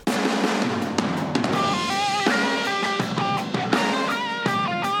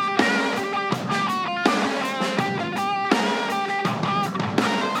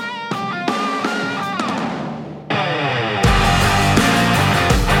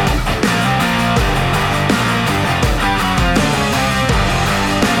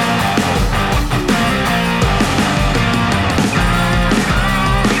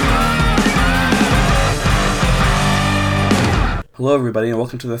Hello, everybody, and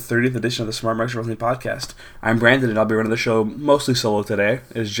welcome to the 30th edition of the Smart Marks Wrestling Podcast. I'm Brandon, and I'll be running the show mostly solo today,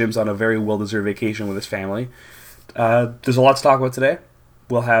 as Jim's on a very well-deserved vacation with his family. There's a lot to talk about today.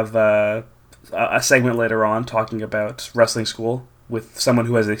 We'll have a segment later on talking about wrestling school with someone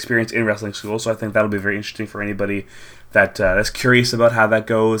who has experience in wrestling school, so I think that'll be very interesting for anybody that's curious about how that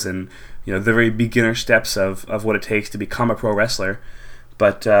goes and the very beginner steps of what it takes to become a pro wrestler.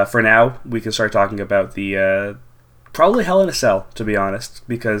 But for now, we can start talking about the probably Hell in a Cell, to be honest,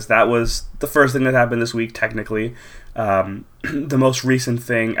 because that was the first thing that happened this week, technically. The most recent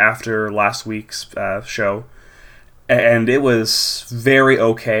thing after last week's show. And it was very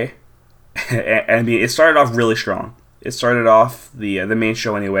okay. I mean, it started off really strong. It started off the main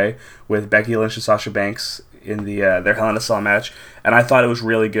show anyway, with Becky Lynch and Sasha Banks in their Hell in a Cell match, and I thought it was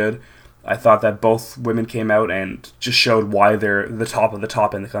really good. I thought that both women came out and just showed why they're the top of the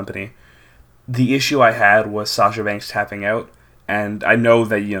top in the company. The issue I had was Sasha Banks tapping out, and I know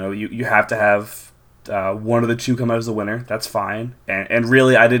that you have to have one of the two come out as the winner. That's fine, and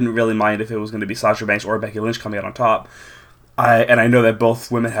really I didn't really mind if it was going to be Sasha Banks or Becky Lynch coming out on top. I know that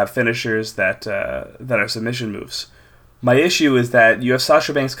both women have finishers that are submission moves. My issue is that you have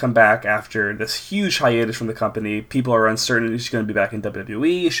Sasha Banks come back after this huge hiatus from the company. People are uncertain, is she going to be back in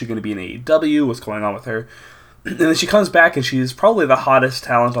WWE? Is she going to be in AEW? What's going on with her? And then she comes back, and she's probably the hottest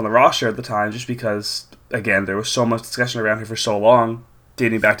talent on the roster at the time, just because, again, there was so much discussion around her for so long,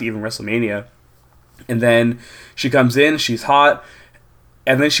 dating back to even WrestleMania. And then she comes in, she's hot,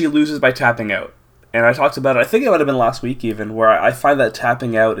 and then she loses by tapping out. And I talked about it, I think it might have been last week even, where I find that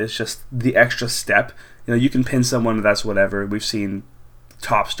tapping out is just the extra step. You can pin someone, that's whatever. We've seen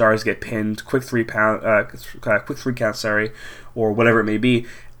top stars get pinned, quick three count, or whatever it may be.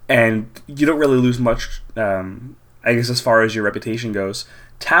 And you don't really lose much, I guess, as far as your reputation goes.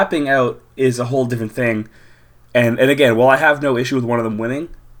 Tapping out is a whole different thing. And again, while I have no issue with one of them winning,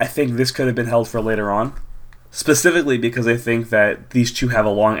 I think this could have been held for later on. Specifically because I think that these two have a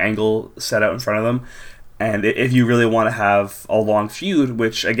long angle set out in front of them. And if you really want to have a long feud,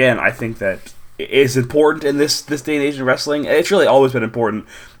 which, again, I think that is important in this day and age in wrestling, it's really always been important.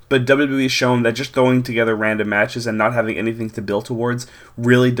 But WWE has shown that just throwing together random matches and not having anything to build towards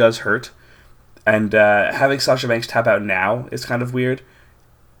really does hurt. And having Sasha Banks tap out now is kind of weird.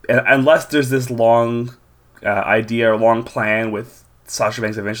 And unless there's this long idea or long plan with Sasha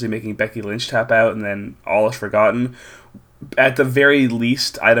Banks eventually making Becky Lynch tap out and then all is forgotten, at the very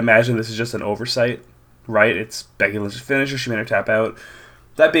least, I'd imagine this is just an oversight, right? It's Becky Lynch's finisher, she made her tap out.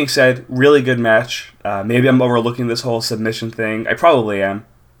 That being said, really good match. Maybe I'm overlooking this whole submission thing. I probably am.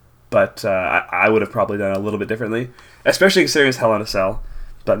 But I would have probably done it a little bit differently, especially considering it's Hell in a Cell.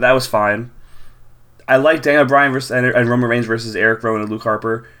 But that was fine. I like Daniel Bryan and Roman Reigns versus Eric Rowan and Luke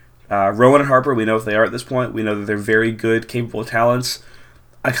Harper. Rowan and Harper, we know what they are at this point. We know that they're very good, capable talents.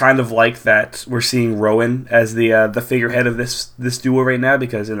 I kind of like that we're seeing Rowan as the figurehead of this duo right now,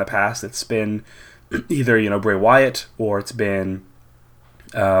 because in the past it's been either Bray Wyatt or it's been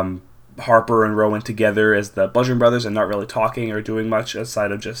Harper and Rowan together as the Bludgeon Brothers and not really talking or doing much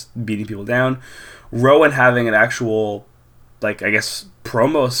outside of just beating people down. Rowan having an actual,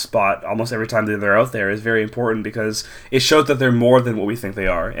 promo spot almost every time they're out there is very important, because it shows that they're more than what we think they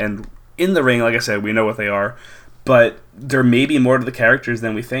are. And in the ring, like I said, we know what they are, but there may be more to the characters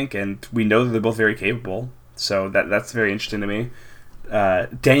than we think, and we know that they're both very capable. So that's very interesting to me.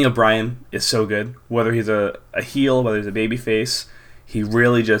 Daniel Bryan is so good, whether he's a heel, whether he's a babyface. He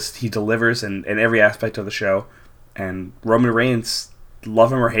really he delivers in every aspect of the show. And Roman Reigns,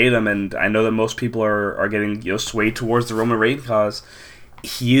 love him or hate him, and I know that most people are getting swayed towards the Roman Reigns cause.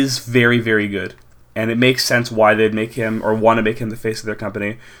 He is very, very good. And it makes sense why they'd make him or want to make him the face of their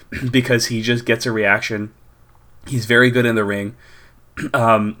company, because he just gets a reaction. He's very good in the ring.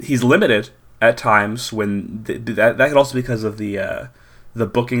 He's limited at times when that could also be because of the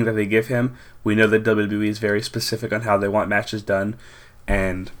booking that they give him. We know that WWE is very specific on how they want matches done,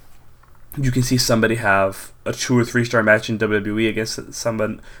 and you can see somebody have a 2 or 3 star match in WWE against against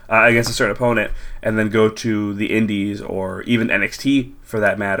a certain opponent, and then go to the Indies or even NXT for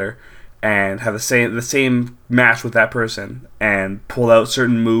that matter, and have the same match with that person and pull out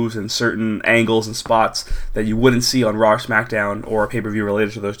certain moves and certain angles and spots that you wouldn't see on Raw or SmackDown or a pay-per-view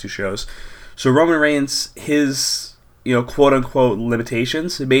related to those two shows. So Roman Reigns, his quote-unquote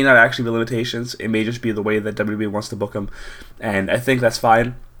limitations, it may not actually be limitations, it may just be the way that WWE wants to book him, and I think that's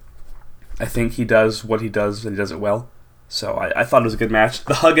fine. I think he does what he does, and he does it well. So I thought it was a good match.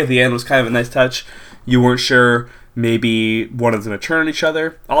 The hug at the end was kind of a nice touch. You weren't sure maybe one of them would turn on each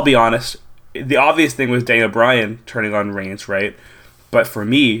other. I'll be honest, the obvious thing was Daniel Bryan turning on Reigns, right? But for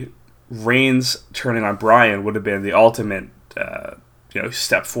me, Reigns turning on Bryan would have been the ultimate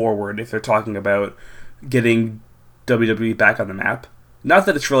step forward if they're talking about getting WWE back on the map. Not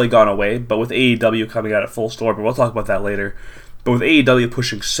that it's really gone away, but with AEW coming out at full store, but we'll talk about that later. But with AEW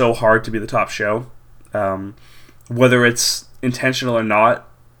pushing so hard to be the top show, whether it's intentional or not,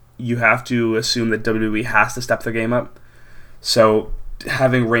 you have to assume that WWE has to step their game up. So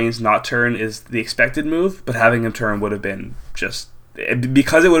having Reigns not turn is the expected move, but having him turn would have been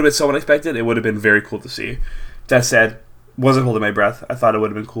because it would have been so unexpected, it would have been very cool to see. That said, wasn't holding my breath. I thought it would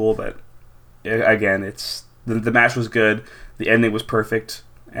have been cool, but again, the match was good, the ending was perfect,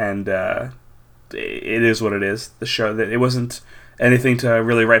 and it is what it is. The show, that it wasn't anything to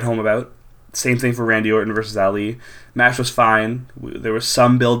really write home about. Same thing for Randy Orton versus Ali. Match was fine. There was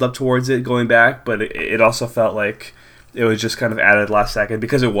some build up towards it going back, but it also felt like it was just kind of added last second,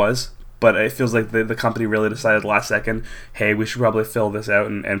 because it was. But it feels like the company really decided last second, hey, we should probably fill this out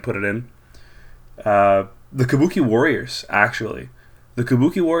and put it in. The Kabuki Warriors, actually. The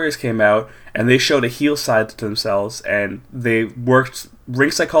Kabuki Warriors came out, and they showed a heel side to themselves, and they worked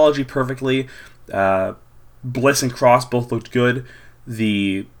ring psychology perfectly. Bliss and Cross both looked good.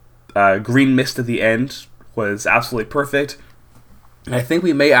 The green mist at the end was absolutely perfect. And I think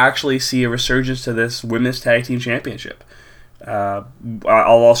we may actually see a resurgence to this Women's Tag Team Championship. I'll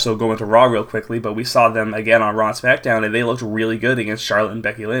also go into Raw real quickly, but we saw them again on Raw and SmackDown, and they looked really good against Charlotte and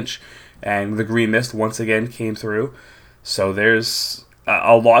Becky Lynch. And the green mist once again came through. So there's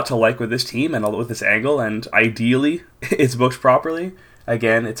a lot to like with this team and with this angle, and ideally it's booked properly.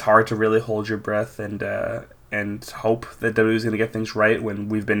 Again, it's hard to really hold your breath and hope that WWE is going to get things right when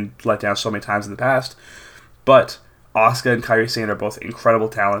we've been let down so many times in the past. But Asuka and Kairi Sane are both incredible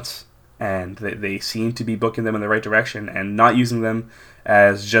talents, and they seem to be booking them in the right direction and not using them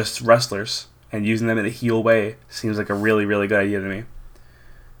as just wrestlers and using them in a heel way seems like a really, really good idea to me.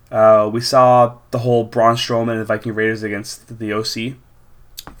 We saw the whole Braun Strowman and Viking Raiders against the OC.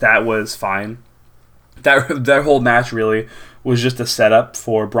 That was fine. That whole match really was just a setup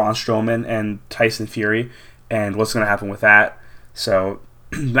for Braun Strowman and Tyson Fury and what's going to happen with that. So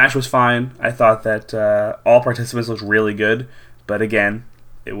the match was fine. I thought that all participants looked really good, but again,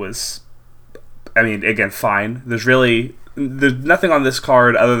 it was, fine. There's nothing on this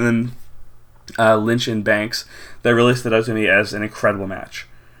card other than Lynch and Banks that really stood out to me as an incredible match.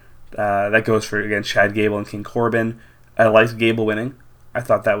 That goes for, again, Chad Gable and King Corbin. I liked Gable winning. I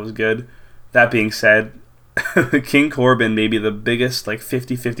thought that was good. That being said, King Corbin may be the biggest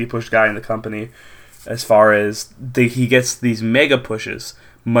 50-50 push guy in the company as far as he gets these mega pushes.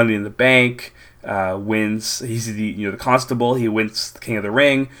 Money in the Bank, wins. He's the Constable. He wins the King of the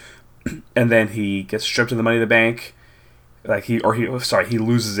Ring, and then he gets stripped of the Money in the Bank. He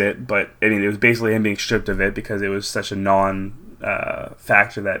loses it, but it was basically him being stripped of it because it was such a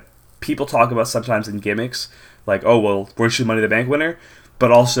non-factor that people talk about sometimes in gimmicks, like, oh well, weren't you the Money in the Bank winner?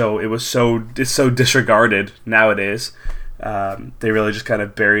 But also it's so disregarded nowadays. They really just kind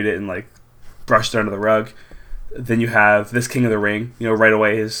of buried it and brushed it under the rug. Then you have this King of the Ring. Right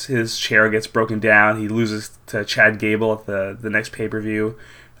away his chair gets broken down. He loses to Chad Gable at the next pay-per-view.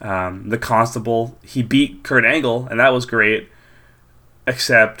 The Constable, he beat Kurt Angle, and that was great,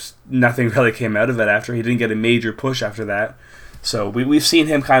 except nothing really came out of it after. He didn't get a major push after that. So we've seen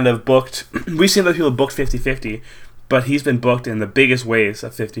him kind of booked. We've seen other people booked 50-50, but he's been booked in the biggest ways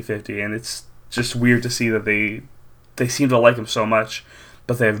of 50-50, and it's just weird to see that they seem to like him so much,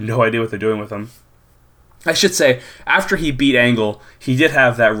 but they have no idea what they're doing with him. I should say, after he beat Angle, he did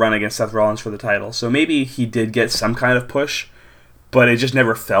have that run against Seth Rollins for the title, so maybe he did get some kind of push, but it just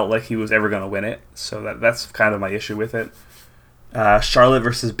never felt like he was ever going to win it, so that's kind of my issue with it. Charlotte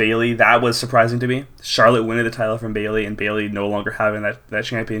versus Bayley, that was surprising to me. Charlotte winning the title from Bayley, and Bayley no longer having that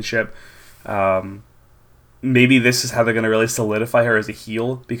championship. Maybe this is how they're going to really solidify her as a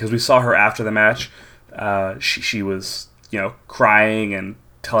heel, because we saw her after the match. She was, crying and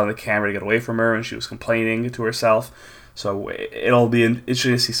telling the camera to get away from her, and she was complaining to herself. So it'll be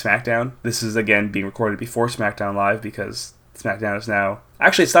interesting to see SmackDown. This is, again, being recorded before SmackDown Live, because SmackDown is now...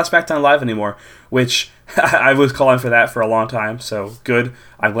 Actually, it's not SmackDown Live anymore, which I was calling for that for a long time, so good.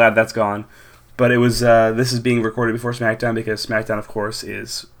 I'm glad that's gone. But it was this is being recorded before SmackDown, because SmackDown, of course,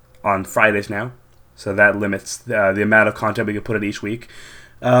 is on Fridays now. So that limits the amount of content we can put in each week.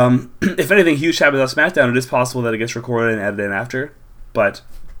 If anything huge happens on SmackDown, it is possible that it gets recorded and edited in after, but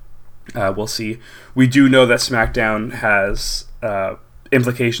we'll see. We do know that SmackDown has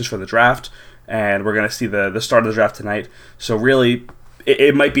implications for the draft, and we're going to see the start of the draft tonight. So really,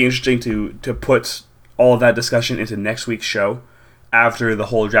 it might be interesting to put all of that discussion into next week's show after the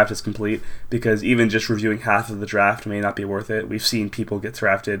whole draft is complete, because even just reviewing half of the draft may not be worth it. We've seen people get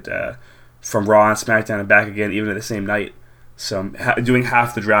drafted from Raw and SmackDown and back again, even at the same night. So doing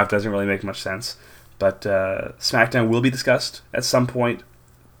half the draft doesn't really make much sense. But SmackDown will be discussed at some point,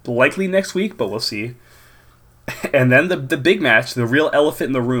 likely next week, but we'll see. And then the big match, the real elephant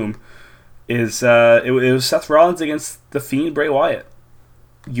in the room, is it was Seth Rollins against the Fiend Bray Wyatt.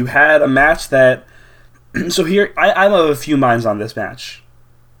 You had a match that... So here, I'm of a few minds on this match.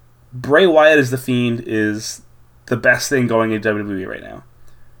 Bray Wyatt as the Fiend is the best thing going in WWE right now.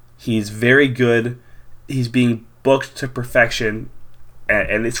 He's very good. He's being booked to perfection.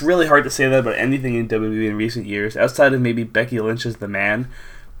 And it's really hard to say that about anything in WWE in recent years, outside of maybe Becky Lynch as the man,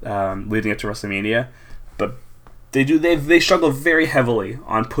 leading up to WrestleMania. But they struggle very heavily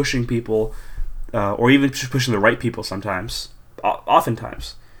on pushing people, or even just pushing the right people sometimes,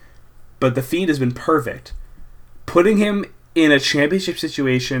 oftentimes. But the Fiend has been perfect. Putting him in a championship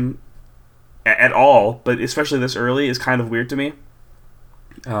situation at all, but especially this early, is kind of weird to me.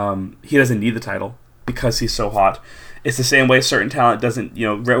 He doesn't need the title because he's so hot. It's the same way certain talent doesn't,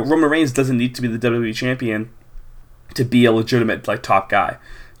 Roman Reigns doesn't need to be the WWE champion to be a legitimate top guy.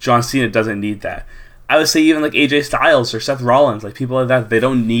 John Cena doesn't need that. I would say even AJ Styles or Seth Rollins, people like that, they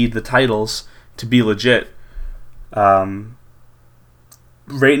don't need the titles to be legit. Right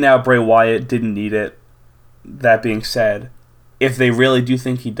now, Bray Wyatt didn't need it. That being said, if they really do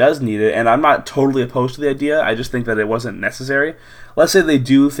think he does need it, and I'm not totally opposed to the idea, I just think that it wasn't necessary. Let's say they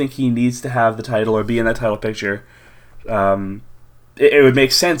do think he needs to have the title or be in that title picture. It would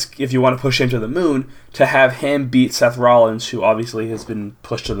make sense, if you want to push him to the moon, to have him beat Seth Rollins, who obviously has been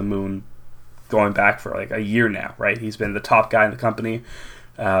pushed to the moon going back for a year now, right? He's been the top guy in the company.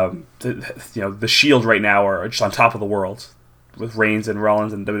 The Shield right now are just on top of the world with Reigns and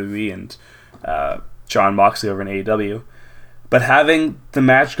Rollins and WWE and Jon Moxley over in AEW. But having the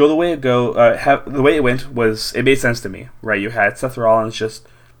match go the way it went it made sense to me, right? You had Seth Rollins just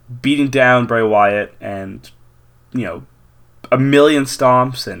beating down Bray Wyatt and a million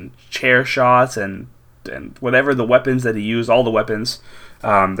stomps and chair shots and whatever the weapons that he used, all the weapons.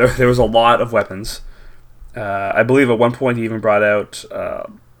 There was a lot of weapons. I believe at one point he even brought out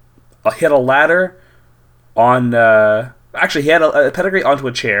he had a ladder on... actually, he had a pedigree onto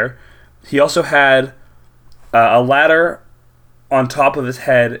a chair. He also had a ladder on top of his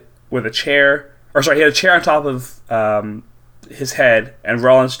head with a chair... Or sorry, he had a chair on top of his head, and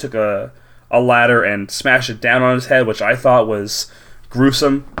Rollins took a ladder and smashed it down on his head, which I thought was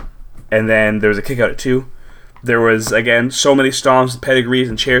gruesome. And then there was a kick out at 2. There was, again, so many stomps, pedigrees,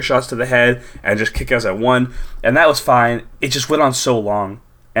 and chair shots to the head, and just kickouts at 1. And that was fine. It just went on so long.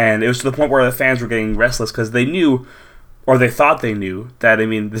 And it was to the point where the fans were getting restless because they knew, or they thought they knew, that,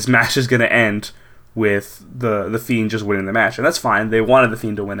 this match is going to end with the Fiend just winning the match. And that's fine. They wanted the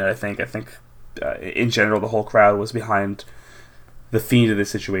Fiend to win it, I think. I think, in general, the whole crowd was behind the Fiend in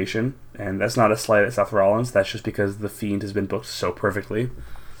this situation. And that's not a slight at Seth Rollins. That's just because the Fiend has been booked so perfectly.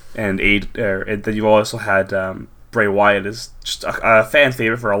 And then you also had Bray Wyatt as just a fan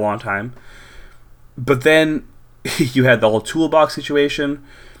favorite for a long time. But then you had the whole toolbox situation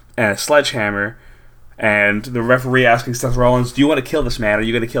and a sledgehammer, and the referee asking Seth Rollins, "Do you want to kill this man? Are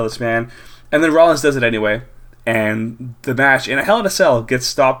you going to kill this man?" And then Rollins does it anyway, and the match in a Hell in a Cell gets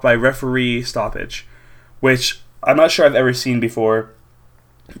stopped by referee stoppage, which I'm not sure I've ever seen before.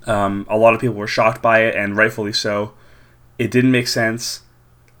 A lot of people were shocked by it, and rightfully so. It didn't make sense.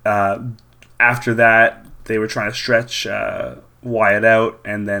 After that, they were trying to stretch Wyatt out,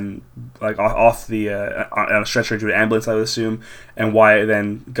 and then off the on a stretcher to an ambulance, I would assume. And Wyatt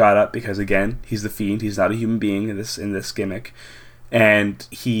then got up because, again, he's the Fiend. He's not a human being in this gimmick, and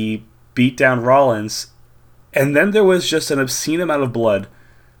he beat down Rollins. And then there was just an obscene amount of blood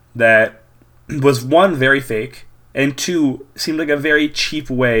that was, 1, very fake, and 2, seemed like a very cheap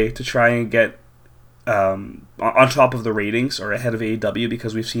way to try and get on top of the ratings or ahead of AEW,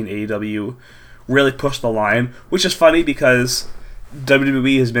 because we've seen AEW really push the line, which is funny because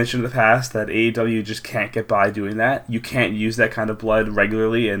WWE has mentioned in the past that AEW just can't get by doing that. You can't use that kind of blood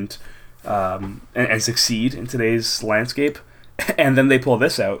regularly and succeed in today's landscape. And then they pull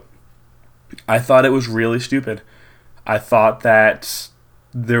this out. I thought it was really stupid. I thought that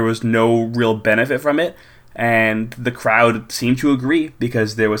there was no real benefit from it. And the crowd seemed to agree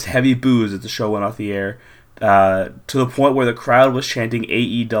because there was heavy boos as the show went off the air, to the point where the crowd was chanting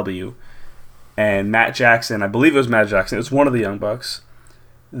AEW. And Matt Jackson, I believe it was Matt Jackson, it was one of the Young Bucks,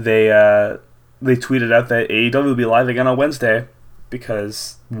 they tweeted out that AEW will be live again on Wednesday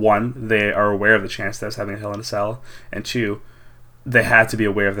because, 1, they are aware of the chance that it's having a Hell in a Cell, and 2, they had to be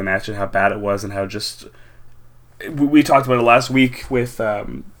aware of the match and how bad it was and how just... We talked about it last week with...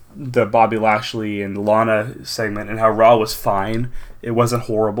 the Bobby Lashley and Lana segment, and how Raw was fine. It wasn't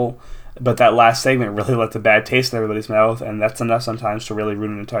horrible. But that last segment really left a bad taste in everybody's mouth, and that's enough sometimes to really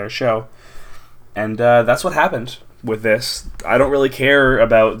ruin an entire show. And that's what happened with this. I don't really care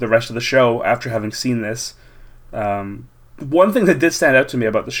about the rest of the show after having seen this. One thing that did stand out to me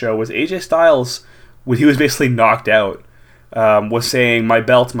about the show was AJ Styles, when he was basically knocked out, was saying, my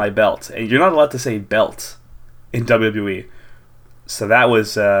belt, my belt. And you're not allowed to say belt in WWE. So that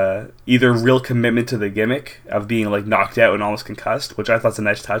was either real commitment to the gimmick of being like knocked out and almost concussed, which I thought's a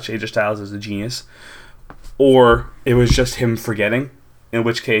nice touch. AJ Styles is a genius. Or it was just him forgetting, in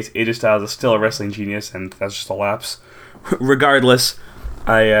which case AJ Styles is still a wrestling genius, and that's just a lapse. Regardless,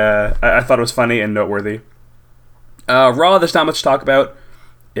 I thought it was funny and noteworthy. Raw, there's not much to talk about.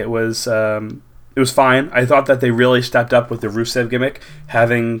 It was fine. I thought that they really stepped up with the Rusev gimmick,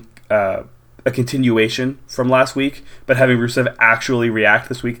 having a continuation from last week, but having Rusev actually react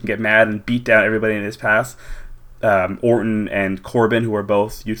this week and get mad and beat down everybody in his path. Orton and Corbin, who are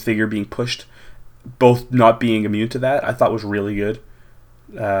both, you'd figure, being pushed, both not being immune to that, I thought was really good.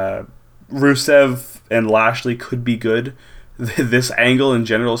 Rusev and Lashley could be good. This angle in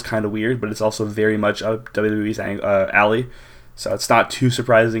general is kind of weird, but it's also very much up WWE's alley, so it's not too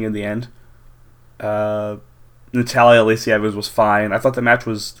surprising in the end. Natalya, Lacey Evans was fine. I thought the match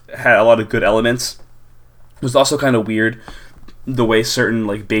had a lot of good elements. It was also kind of weird the way certain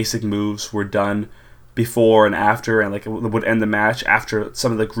like basic moves were done before and after, and like it would end the match after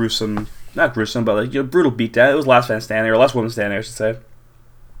some of the not gruesome, but like brutal beatdown. It was last man standing, or last woman standing, I should say.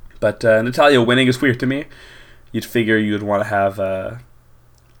 But Natalya winning is weird to me. You'd figure you'd want to have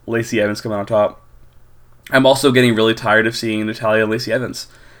Lacey Evans come out on top. I'm also getting really tired of seeing Natalya and Lacey Evans.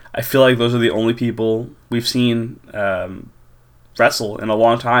 I feel like those are the only people we've seen wrestle in a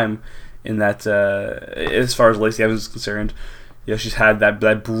long time. In that, as far as Lacey Evans is concerned, she's had that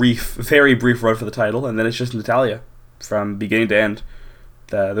very brief run for the title, and then it's just Natalya from beginning to end.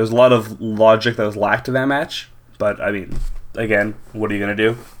 There's a lot of logic that was lacked in that match, but I mean, again, what are you gonna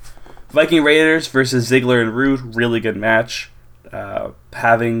do? Viking Raiders versus Ziggler and Roode, really good match.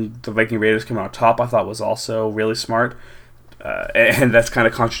 Having the Viking Raiders come out on top, I thought was also really smart. And that's kind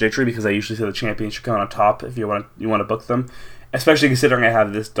of contradictory because I usually say the champion should come out on top if you want to book them, especially considering I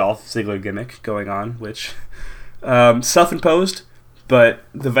have this Dolph Ziggler gimmick going on, which self-imposed, but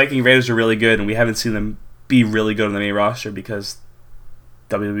the Viking Raiders are really good, and we haven't seen them be really good on the main roster because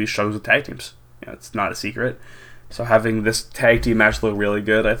WWE struggles with tag teams. It's not a secret. So having this tag team match look really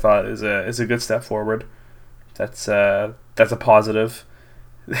good, I thought is a good step forward. That's a positive.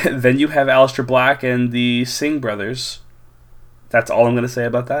 Then you have Aleister Black and the Singh brothers. That's all I'm going to say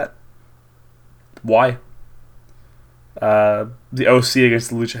about that. Why? The OC against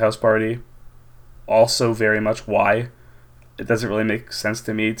the Lucha House Party. Also very much why. It doesn't really make sense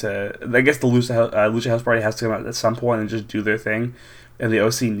to me to... I guess the Lucha House Party has to come out at some point and just do their thing. And the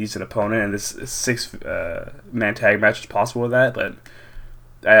OC needs an opponent, and this 6-man tag match is possible with that, but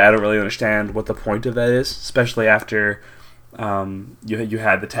I don't really understand what the point of that is, especially after you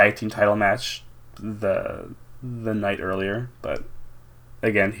had the tag team title match the night earlier. But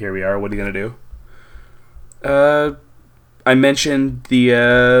again, here we are. What are you gonna do? I mentioned the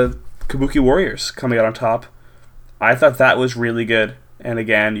Kabuki Warriors coming out on top. I thought that was really good, and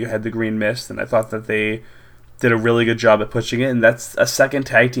again, you had the Green Mist, and I thought that they did a really good job at pushing it, and that's a second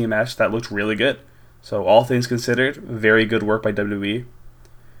tag team match that looked really good. So all things considered, very good work by WWE.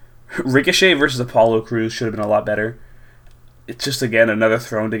 Ricochet versus Apollo Crews should have been a lot better. It's just, again, another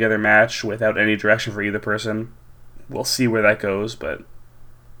thrown together match without any direction for either person. We'll see where that goes, but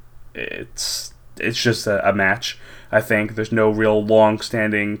it's just a match, I think. There's no real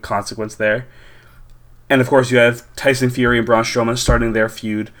long-standing consequence there. And, of course, you have Tyson Fury and Braun Strowman starting their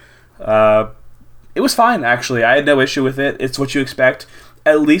feud. It was fine, actually. I had no issue with it. It's what you expect.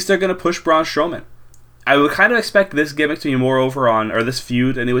 At least they're going to push Braun Strowman. I would kind of expect this gimmick to be more over on, or this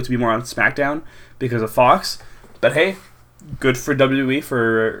feud anyway, to be more on SmackDown because of Fox. But hey, good for WWE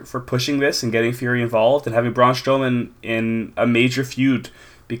for pushing this and getting Fury involved and having Braun Strowman in a major feud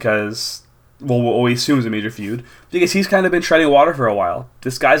because, well, we assume it's a major feud because he's kind of been treading water for a while.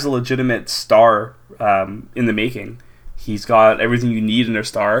 This guy's a legitimate star in the making. He's got everything you need in a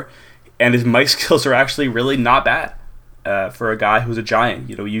star. And his mic skills are actually really not bad for a guy who's a giant.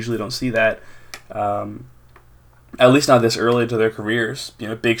 You usually don't see that, at least not this early into their careers.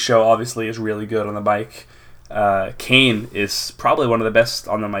 Big Show obviously is really good on the mic. Kane is probably one of the best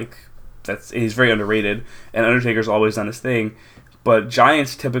on the mic. He's very underrated, and Undertaker's always done his thing. But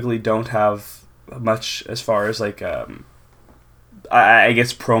giants typically don't have much as far as like I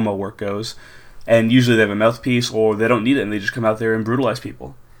guess promo work goes, and usually they have a mouthpiece or they don't need it and they just come out there and brutalize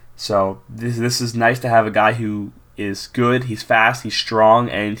people. So this is nice to have a guy who is good. He's fast. He's strong,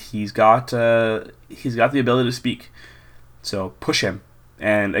 and he's got the ability to speak. So push him.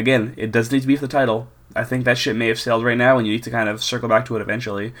 And again, it doesn't need to be for the title. I think that shit may have sailed right now, and you need to kind of circle back to it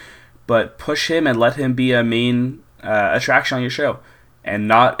eventually. But push him and let him be a main attraction on your show. And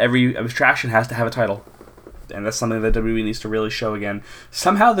not every attraction has to have a title. And that's something that WWE needs to really show again.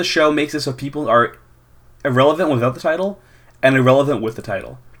 Somehow the show makes it so people are irrelevant without the title and irrelevant with the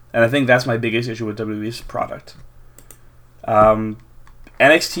title. And I think that's my biggest issue with WWE's product.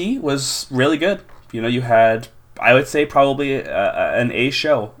 NXT was really good. You had, I would say, probably an A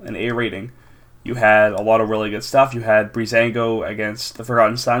show, an A rating. You had a lot of really good stuff. You had Breezango against the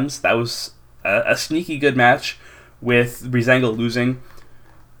Forgotten Sons. That was a sneaky good match with Breezango losing.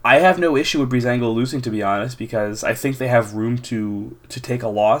 I have no issue with Breezango losing, to be honest, because I think they have room to take a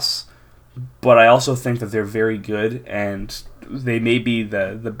loss. But I also think that they're very good, and they may be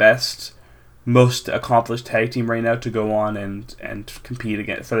the best, most accomplished tag team right now to go on and compete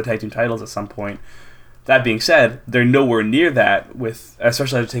again for the tag team titles at some point. That being said, they're nowhere near that, with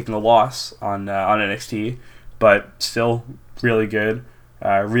especially after taking a loss on NXT, but still really good.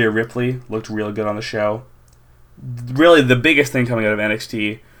 Rhea Ripley looked really good on the show. Really, the biggest thing coming out of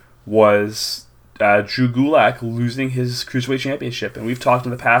NXT was Drew Gulak losing his Cruiserweight Championship. And we've talked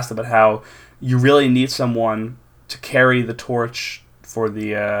in the past about how you really need someone to carry the torch for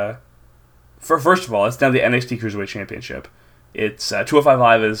the... first of all, it's now the NXT Cruiserweight Championship. It's 205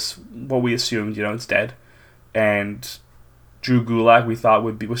 Live is what we assumed, it's dead. And Drew Gulak, we thought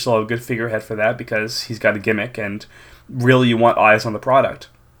would still a good figurehead for that because he's got a gimmick and really you want eyes on the product.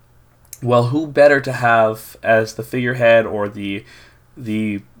 Well, who better to have as the figurehead or the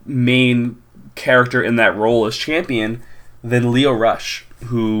main character in that role as champion than Lio Rush,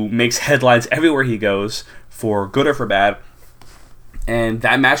 who makes headlines everywhere he goes, for good or for bad. And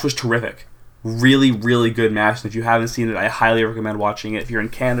that match was terrific. Really, really good match. If you haven't seen it, I highly recommend watching it. If you're in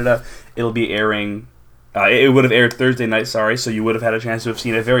Canada, it'll be airing... it would have aired Thursday night, so you would have had a chance to have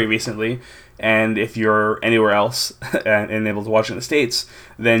seen it very recently. And if you're anywhere else and able to watch it in the States,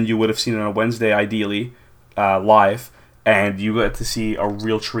 then you would have seen it on a Wednesday, ideally, live. And you got to see a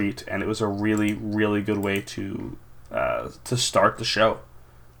real treat, and it was a really, really good way to start the show.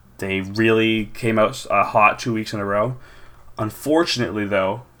 They really came out hot 2 weeks in a row. Unfortunately,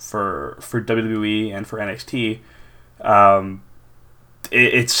 though, for WWE and for NXT,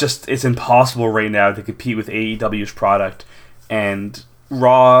 it's impossible right now to compete with AEW's product. And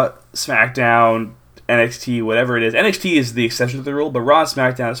Raw, SmackDown, NXT, whatever it is. NXT is the exception to the rule, but Raw and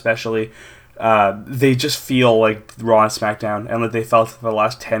SmackDown especially, they just feel like Raw and SmackDown, and like they felt for the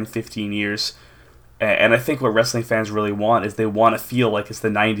last 10, 15 years. And I think what wrestling fans really want is they want to feel like it's the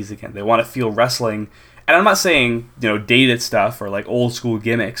 90s again. They want to feel wrestling. And I'm not saying, dated stuff or like old school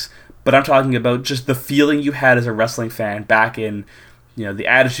gimmicks, but I'm talking about just the feeling you had as a wrestling fan back in, the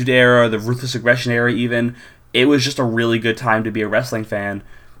Attitude Era, the Ruthless Aggression Era even. It was just a really good time to be a wrestling fan.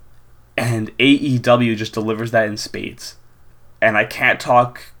 And AEW just delivers that in spades. And I can't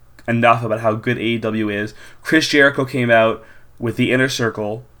talk enough about how good AEW is. Chris Jericho came out with the Inner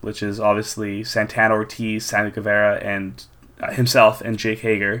Circle, which is obviously Santana Ortiz, Sammy Guevara, and himself and Jake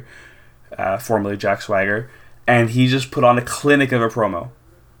Hager, formerly Jack Swagger, and he just put on a clinic of a promo.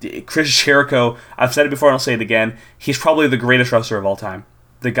 Chris Jericho, I've said it before and I'll say it again, he's probably the greatest wrestler of all time.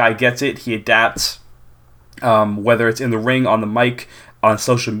 The guy gets it, he adapts, whether it's in the ring, on the mic, on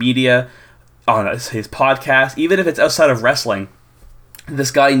social media, on his podcast, even if it's outside of wrestling.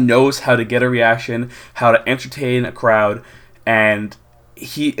 This guy knows how to get a reaction, how to entertain a crowd, and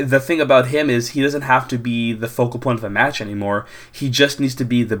the thing about him is he doesn't have to be the focal point of a match anymore. He just needs to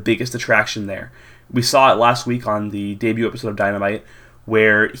be the biggest attraction there. We saw it last week on the debut episode of Dynamite,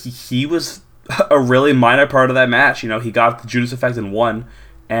 where he was a really minor part of that match. He got the Judas Effect and won,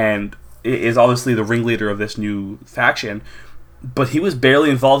 and is obviously the ringleader of this new faction. But he was barely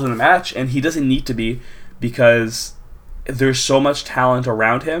involved in the match, and he doesn't need to be, because there's so much talent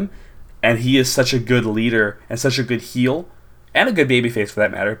around him, and he is such a good leader and such a good heel, and a good babyface for that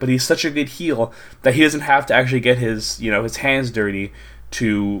matter, but he's such a good heel that he doesn't have to actually get his hands dirty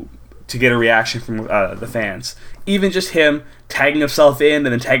to get a reaction from the fans. Even just him tagging himself in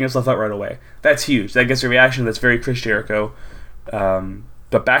and then tagging himself out right away. That's huge. That gets a reaction that's very Chris Jericho.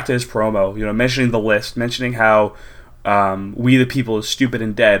 But back to his promo, mentioning the list, mentioning how We the People is stupid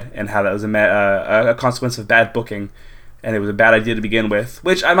and dead, and how that was a consequence of bad booking, and it was a bad idea to begin with,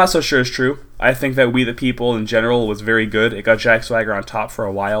 which I'm not so sure is true. I think that We the People in general was very good. It got Jack Swagger on top for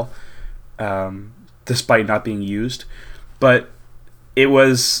a while, despite not being used. But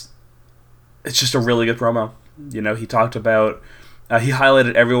it's just a really good promo. He talked about, he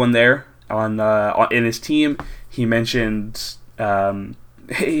highlighted everyone there, in his team. He mentioned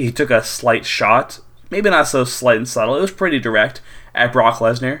he took a slight shot, maybe not so slight and subtle. It was pretty direct at Brock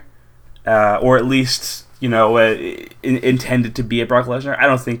Lesnar, or at least intended to be at Brock Lesnar. I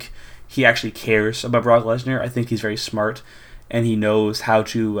don't think he actually cares about Brock Lesnar. I think he's very smart, and he knows how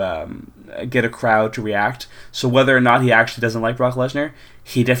to get a crowd to react. So whether or not he actually doesn't like Brock Lesnar,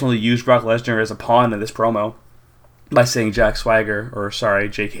 he definitely used Brock Lesnar as a pawn in this promo by saying Jake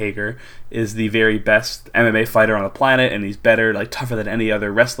Hager is the very best MMA fighter on the planet, and he's better, tougher than any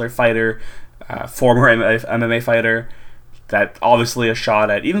other wrestler fighter, former MMA fighter. That obviously a shot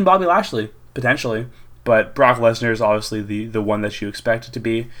at even Bobby Lashley, potentially. But Brock Lesnar is obviously the one that you expect it to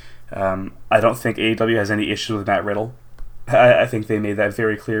be. I don't think AEW has any issues with Matt Riddle. I think they made that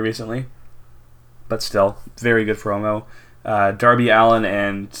very clear recently. But still, very good promo. Darby Allin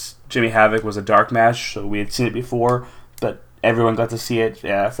and Jimmy Havoc was a dark match, so we had seen it before, but everyone got to see it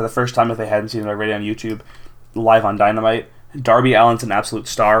for the first time if they hadn't seen it already on YouTube, live on Dynamite. Darby Allin's an absolute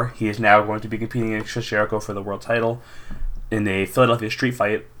star. He is now going to be competing against Chris Jericho for the world title in a Philadelphia street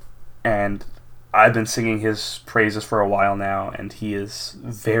fight, and I've been singing his praises for a while now, and he is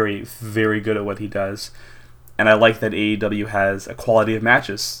very, very good at what he does. And I like that AEW has a quality of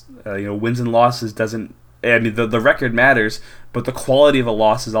matches. Wins and losses doesn't... I mean, the record matters, but the quality of a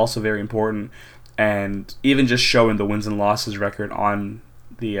loss is also very important. And even just showing the wins and losses record on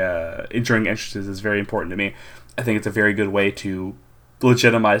the during entrances is very important to me. I think it's a very good way to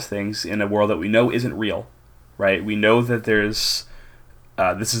legitimize things in a world that we know isn't real, right? We know that there's...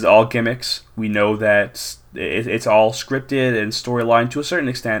 this is all gimmicks. We know that it's all scripted and storyline to a certain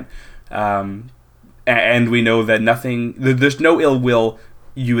extent. And we know that there's no ill will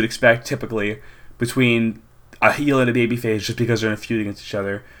you would expect typically between a heel and a babyface just because they're in a feud against each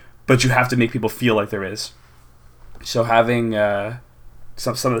other. But you have to make people feel like there is. So having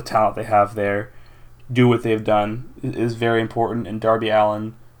some of the talent they have there do what they've done is very important. And Darby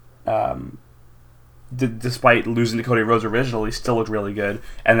Allin, despite losing to Cody Rhodes originally, still looked really good.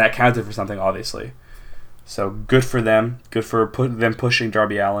 And that counted for something, obviously. So good for them. Good for them pushing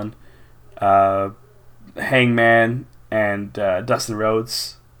Darby Allin. Hangman and Dustin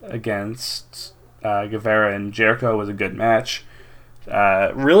Rhodes against Guevara and Jericho was a good match.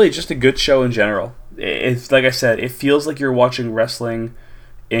 Really just a good show in general. It's like I said, it feels like you're watching wrestling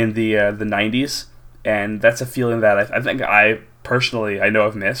in the 90s, and that's a feeling that I think I personally know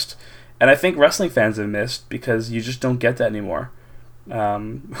I've missed, and I think wrestling fans have missed because you just don't get that anymore.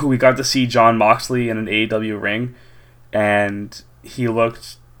 We got to see Jon Moxley in an AEW ring, and he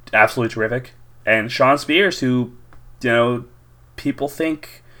looked absolutely terrific. And Shawn Spears, who, people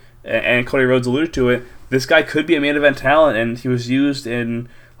think, and Cody Rhodes alluded to it, this guy could be a main event talent, and he was used in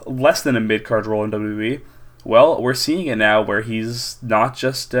less than a mid-card role in WWE. Well, we're seeing it now where he's not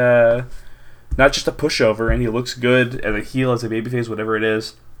just a pushover, and he looks good as a heel, as a babyface, whatever it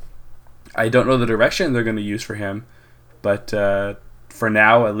is. I don't know the direction they're going to use for him, but for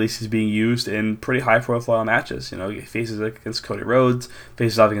now, at least he's being used in pretty high-profile matches. He faces against Cody Rhodes,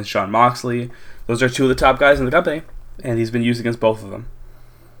 faces off against Jon Moxley. Those are two of the top guys in the company, and he's been used against both of them.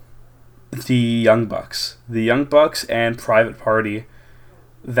 The Young Bucks and Private Party.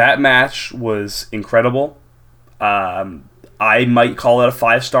 That match was incredible. I might call it a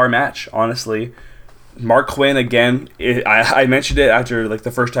 5-star match, honestly. Mark Quinn, again, I mentioned it after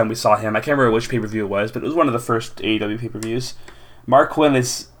the first time we saw him. I can't remember which pay-per-view it was, but it was one of the first AEW pay-per-views. Mark Quinn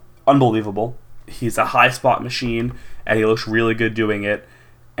is unbelievable. He's a high-spot machine, and he looks really good doing it.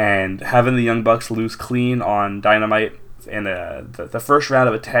 And having the Young Bucks lose clean on Dynamite in the first round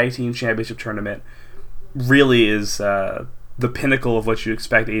of a tag team championship tournament really is the pinnacle of what you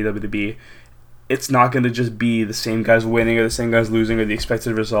expect AEW to be. It's not going to just be the same guys winning or the same guys losing or the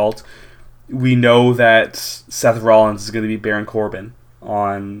expected result. We know that Seth Rollins is going to be Baron Corbin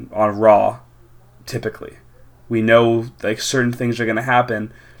on Raw, typically. We know certain things are going to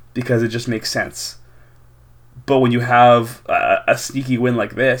happen because it just makes sense. But when you have a sneaky win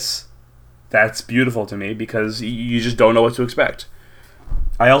like this, that's beautiful to me because you just don't know what to expect.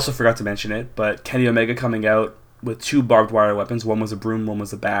 I also forgot to mention it, but Kenny Omega coming out with 2 barbed wire weapons. One was a broom, one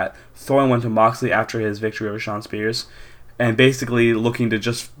was a bat. Throwing one to Moxley after his victory over Shawn Spears. And basically looking to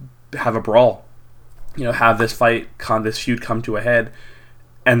just have a brawl. Have this this feud come to a head.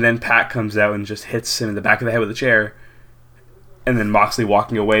 And then Pat comes out and just hits him in the back of the head with a chair. And then Moxley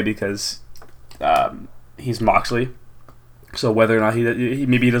walking away because he's Moxley. So whether or not he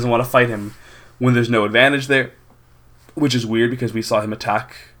maybe he doesn't want to fight him when there's no advantage there, which is weird because we saw him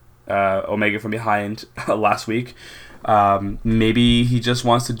attack Omega from behind last week. Maybe he just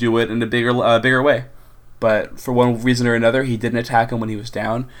wants to do it in a bigger way. But for one reason or another, he didn't attack him when he was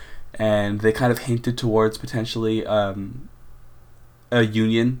down. and they kind of hinted towards potentially a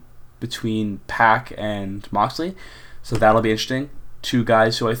union between Pac and Moxley. So that'll be interesting. Two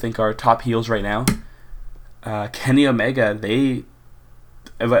guys who I think are top heels right now. Kenny Omega,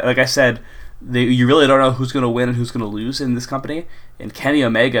 like I said, you really don't know who's going to win and who's going to lose in this company. And Kenny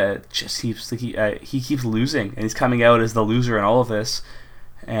Omega just keeps he keeps losing, and he's coming out as the loser in all of this.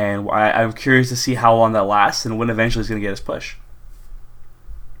 And I'm curious to see how long that lasts and when eventually he's going to get his push.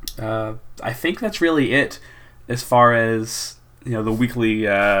 I think that's really it as far as the weekly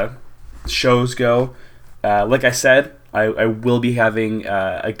shows go. Like I said, I will be having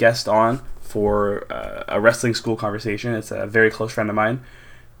a guest on for a wrestling school conversation. It's a very close friend of mine.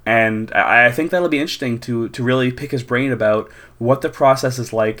 And I think that'll be interesting to really pick his brain about what the process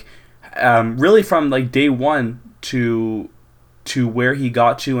is like, really from like day one to where he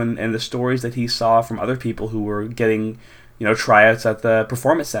got to and the stories that he saw from other people who were getting tryouts at the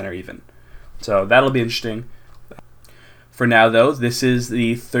Performance Center even. So that'll be interesting. For now, though, this is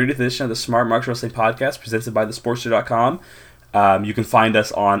the 30th edition of the Smart Marks Wrestling Podcast presented by thesportster.com. You can find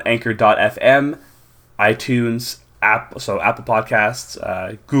us on Anchor.fm, iTunes, Apple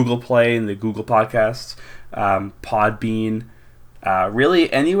Podcasts, Google Play and the Google Podcasts, Podbean.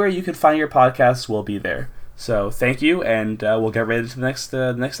 Really, anywhere you can find your podcasts will be there. So thank you, and we'll get right into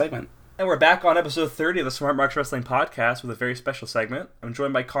the next segment. And we're back on episode 30 of the Smart Marks Wrestling Podcast with a very special segment. I'm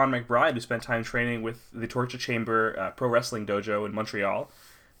joined by Con McBride, who spent time training with the Torture Chamber Pro Wrestling Dojo in Montreal.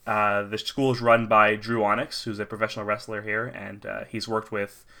 The school is run by Drew Onyx, who's a professional wrestler here, and he's worked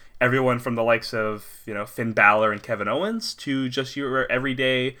with everyone from the likes of Finn Balor and Kevin Owens to just your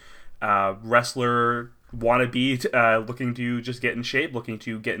everyday wrestler wannabe looking to just get in shape, looking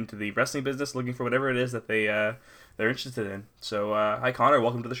to get into the wrestling business, looking for whatever it is that they're interested in. So, hi Connor,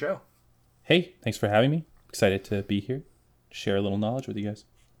 welcome to the show. Hey, thanks for having me. Excited to be here, share a little knowledge with you guys.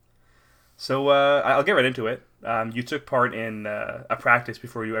 So I'll get right into it. You took part in a practice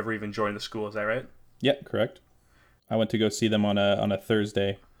before you ever even joined the school, is that right? Yeah, correct. I went to go see them on a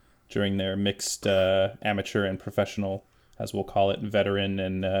Thursday during their mixed amateur and professional, as we'll call it, veteran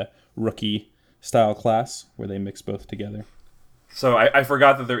and rookie style class, where they mix both together. So I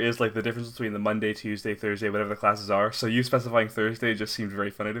forgot that there is like the difference between the Monday, Tuesday, Thursday, whatever the classes are. So you specifying Thursday just seemed very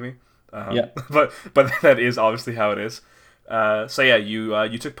funny to me. Yeah. But that is obviously how it is. So yeah,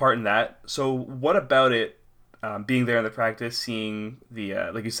 you took part in that. So what about it, being there in the practice, seeing the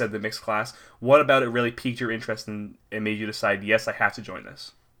like you said, the mixed class? What about it really piqued your interest and made you decide, yes, I have to join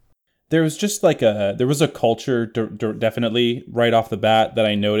this? There was just there was a culture definitely right off the bat that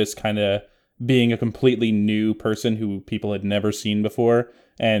I noticed, kind of being a completely new person who people had never seen before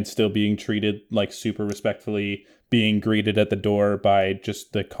and still being treated like super respectfully, being greeted at the door by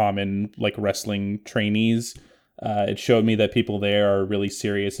just the common like wrestling trainees. It showed me that people there are really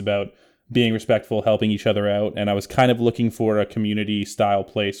serious about being respectful, helping each other out. And I was kind of looking for a community style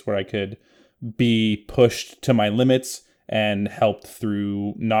place where I could be pushed to my limits and helped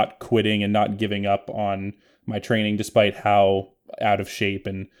through not quitting and not giving up on my training, despite how out of shape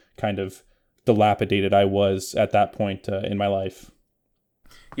and kind of dilapidated I was at that point in my life.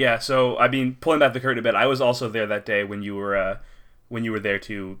 Yeah, so I mean, pulling back the curtain a bit, I was also there that day when you were there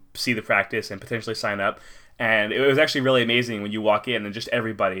to see the practice and potentially sign up. And it was actually really amazing when you walk in and just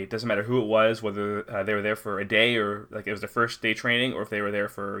everybody, it doesn't matter who it was, whether they were there for a day or like it was their first day training, or if they were there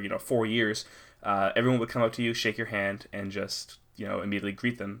for 4 years, everyone would come up to you, shake your hand, and just immediately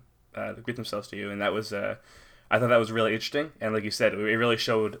greet themselves to you. And that was I thought that was really interesting. And like you said, it really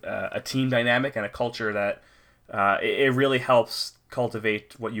showed a team dynamic and a culture that it really helps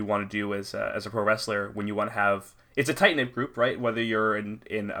cultivate what you want to do as a pro wrestler when you want to have. It's a tight knit group, right? Whether you're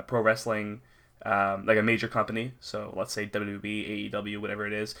in a pro wrestling. Like a major company, so let's say WWE, AEW, whatever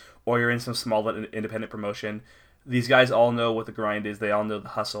it is, or you're in some small independent promotion, these guys all know what the grind is, they all know the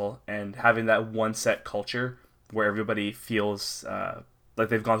hustle, and having that one set culture where everybody feels like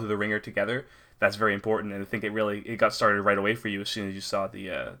they've gone through the ringer together, that's very important, and I think it got started right away for you as soon as you saw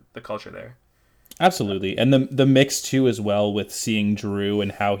the culture there. Absolutely, and the mix too as well, with seeing Drew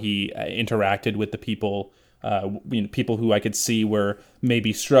and how he interacted with the people. People who I could see were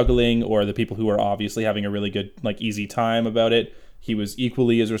maybe struggling, or the people who are obviously having a really good, like, easy time about it. He was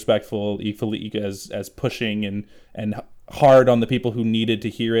equally as respectful, equally as pushing and hard on the people who needed to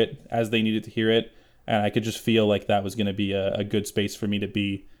hear it as they needed to hear it. And I could just feel like that was going to be a good space for me to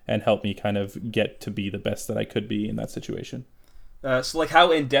be and help me kind of get to be the best that I could be in that situation. So, like,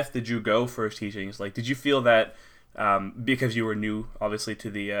 how in depth did you go for his teachings? Like, did you feel that because you were new, obviously,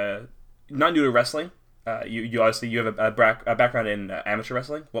 to the not new to wrestling? You obviously you have a background in amateur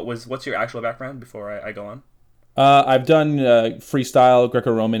wrestling. What's your actual background before I go on? I've done freestyle,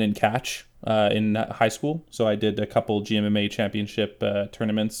 Greco-Roman, and catch in high school. So I did a couple GMMA championship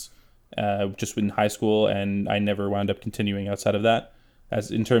tournaments just in high school, and I never wound up continuing outside of that. As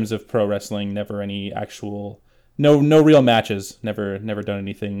in terms of pro wrestling, never any actual, no real matches. Never done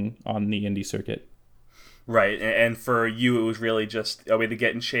anything on the indie circuit. Right, and for you, it was really just a way to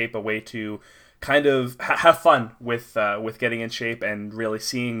get in shape, a way to kind of have fun with getting in shape and really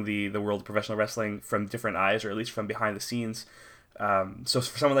seeing the world of professional wrestling from different eyes, or at least from behind the scenes. So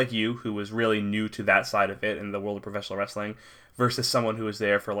for someone like you, who was really new to that side of it in the world of professional wrestling, versus someone who was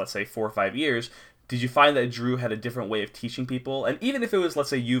there for, let's say, 4 or 5 years, did you find that Drew had a different way of teaching people? And even if it was, let's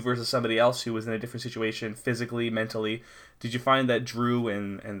say, you versus somebody else who was in a different situation, physically, mentally, did you find that Drew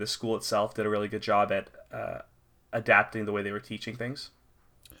and the school itself did a really good job at adapting the way they were teaching things?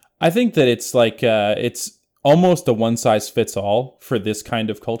 I think that it's almost a one size fits all for this kind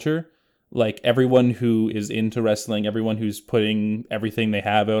of culture. Like everyone who is into wrestling, everyone who's putting everything they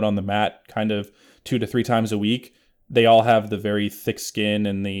have out on the mat kind of 2 to 3 times a week, they all have the very thick skin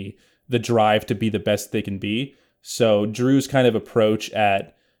and the drive to be the best they can be. So Drew's kind of approach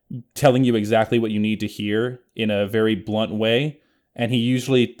at telling you exactly what you need to hear in a very blunt way, and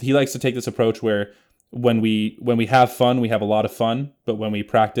he likes to take this approach where when we have fun, we have a lot of fun, but when we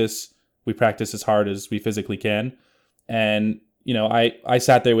practice as hard as we physically can. And I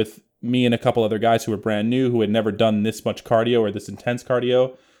sat there with me and a couple other guys who were brand new, who had never done this much cardio or this intense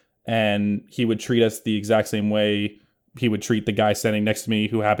cardio, and he would treat us the exact same way he would treat the guy standing next to me,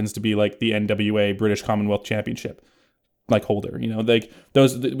 who happens to be like the NWA British Commonwealth Championship like holder. Like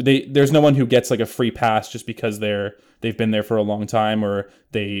there's no one who gets like a free pass just because they've been there for a long time, or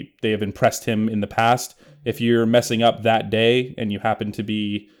they have impressed him in the past. If you're messing up that day and you happen to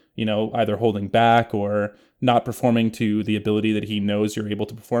be either holding back or not performing to the ability that he knows you're able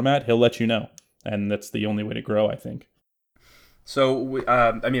to perform at, he'll let you know, and that's the only way to grow, I think. So,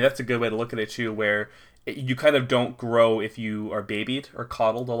 I mean, that's a good way to look at it too, where you kind of don't grow if you are babied or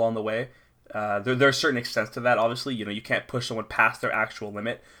coddled along the way. There are certain extents to that, obviously. You can't push someone past their actual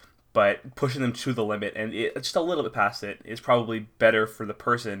limit, but pushing them to the limit and just a little bit past it is probably better for the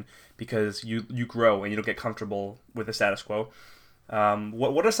person, because you grow and you don't get comfortable with the status quo.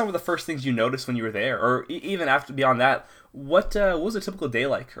 What are some of the first things you noticed when you were there, or even after beyond that? What was a typical day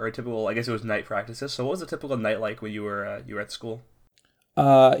like, or a typical, I guess it was night practices. So what was a typical night like when you were at school?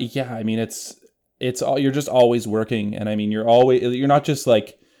 Yeah, I mean it's all, you're just always working, and I mean you're not just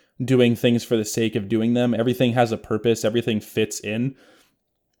like doing things for the sake of doing them. Everything has a purpose, everything fits in.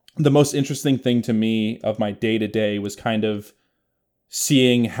 The most interesting thing to me of my day to day was kind of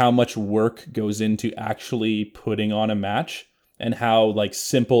seeing how much work goes into actually putting on a match, and how like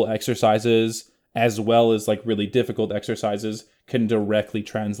simple exercises as well as like really difficult exercises can directly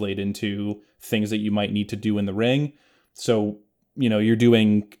translate into things that you might need to do in the ring. So, you're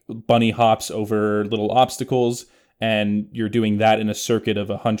doing bunny hops over little obstacles, and you're doing that in a circuit of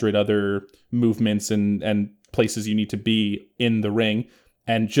 100 other movements and places you need to be in the ring.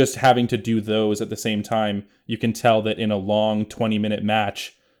 And just having to do those at the same time, you can tell that in a long 20-minute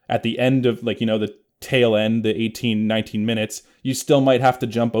match, at the end of the tail end, the 18, 19 minutes, you still might have to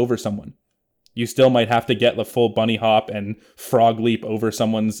jump over someone. You still might have to get the full bunny hop and frog leap over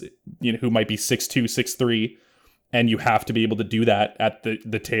someone's, who might be 6'2", 6'3", and you have to be able to do that at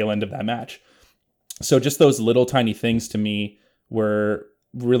the tail end of that match. So just those little tiny things to me it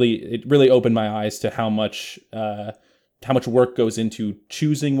really opened my eyes to how much work goes into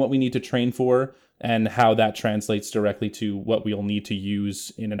choosing what we need to train for, and how that translates directly to what we'll need to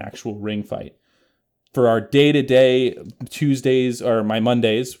use in an actual ring fight. For our day-to-day Tuesdays, or my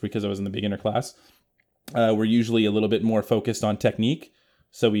Mondays, because I was in the beginner class, we're usually a little bit more focused on technique.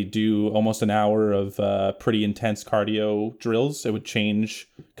 So we do almost an hour of pretty intense cardio drills. It would change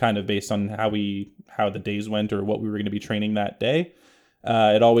kind of based on how the days went or what we were going to be training that day.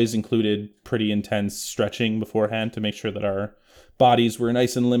 It always included pretty intense stretching beforehand to make sure that our bodies were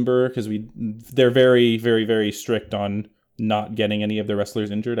nice and limber, because they're very, very, very strict on not getting any of the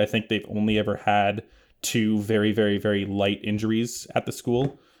wrestlers injured. I think they've only ever had 2 very, very, very light injuries at the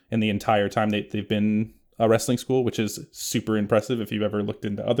school in the entire time they've been a wrestling school, which is super impressive if you've ever looked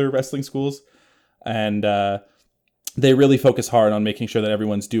into other wrestling schools. And they really focus hard on making sure that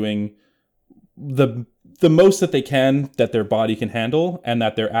everyone's doing the most that they can, that their body can handle, and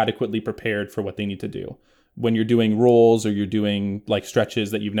that they're adequately prepared for what they need to do. When you're doing rolls or you're doing like stretches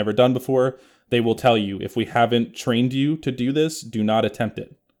that you've never done before, they will tell you, if we haven't trained you to do this, do not attempt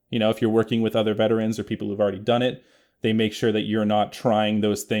it. If you're working with other veterans or people who've already done it, they make sure that you're not trying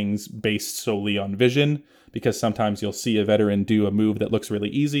those things based solely on vision, because sometimes you'll see a veteran do a move that looks really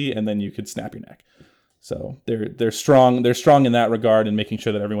easy and then you could snap your neck. So they're strong. They're strong in that regard and making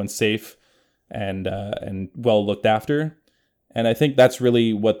sure that everyone's safe and well looked after. And I think that's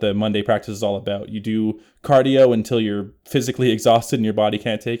really what the Monday practice is all about. You do cardio until you're physically exhausted and your body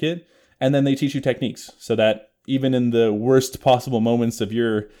can't take it. And then they teach you techniques so that even in the worst possible moments of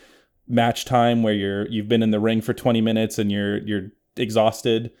your match time where you've been in the ring for 20 minutes and you're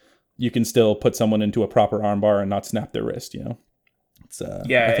exhausted, you can still put someone into a proper armbar and not snap their wrist, you know?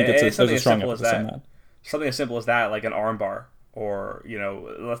 I think there's a strong emphasis on that. Something as simple as that, like an armbar, or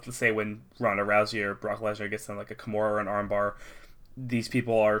let's say when Ronda Rousey or Brock Lesnar gets on like a Kimura or an armbar, these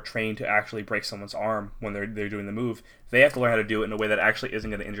people are trained to actually break someone's arm when they're doing the move. They have to learn how to do it in a way that actually isn't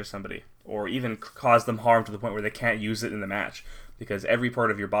going to injure somebody or even cause them harm to the point where they can't use it in the match, because every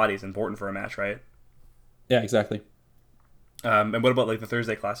part of your body is important for a match, right? Yeah, exactly. And what about like the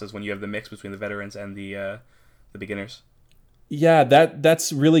Thursday classes when you have the mix between the veterans and the beginners? Yeah,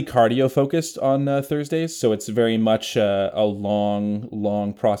 that's really cardio focused on Thursdays. So it's very much a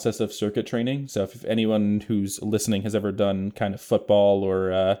long process of circuit training. So if anyone who's listening has ever done kind of football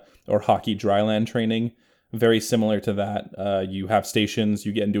or hockey dryland training, very similar to that. You have stations,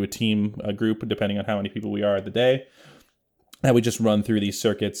 you get into a group, depending on how many people we are at the day. And we just run through these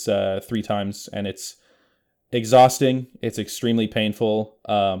circuits 3 times, and it's exhausting. It's extremely painful.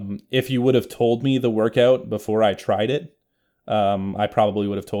 If you would have told me the workout before I tried it, I probably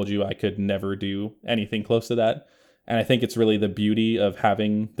would have told you I could never do anything close to that. And I think it's really the beauty of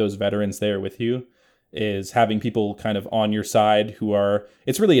having those veterans there with you, is having people kind of on your side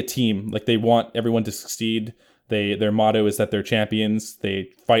it's really a team. Like, they want everyone to succeed. Their motto is that they're champions. They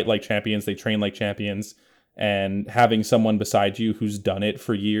fight like champions. They train like champions. And having someone beside you who's done it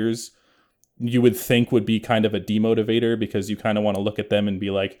for years, you would think would be kind of a demotivator, because you kind of want to look at them and be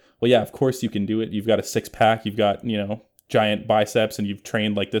like, well, yeah, of course you can do it. You've got a 6-pack. You've got, giant biceps, and you've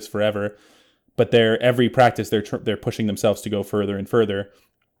trained like this forever. But every practice they're pushing themselves to go further and further.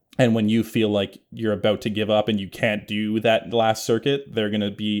 And when you feel like you're about to give up and you can't do that last circuit, they're going to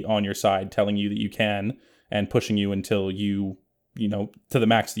be on your side, telling you that you can and pushing you until you to the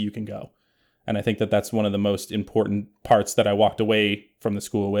max that you can go. And I think that that's one of the most important parts that I walked away from the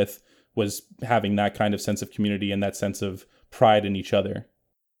school with, was having that kind of sense of community and that sense of pride in each other.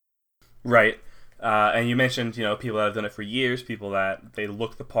 Right. And you mentioned, people that have done it for years, people that they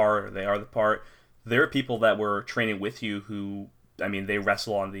look the part or they are the part. There are people that were training with you who, they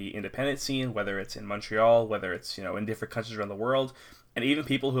wrestle on the independent scene, whether it's in Montreal, whether it's, in different countries around the world, and even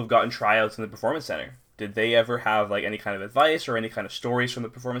people who have gotten tryouts in the Performance Center. Did they ever have like any kind of advice or any kind of stories from the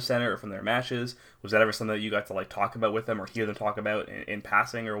Performance Center or from their matches? Was that ever something that you got to like talk about with them or hear them talk about in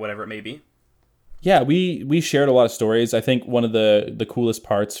passing or whatever it may be? Yeah, we shared a lot of stories. I think one of the coolest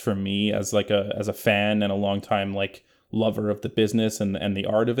parts for me as a fan and a longtime like lover of the business and the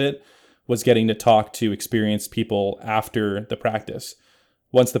art of it was getting to talk to experienced people after the practice.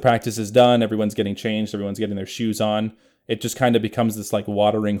 Once the practice is done, everyone's getting changed, everyone's getting their shoes on. It just kind of becomes this like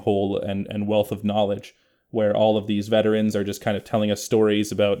watering hole and wealth of knowledge, where all of these veterans are just kind of telling us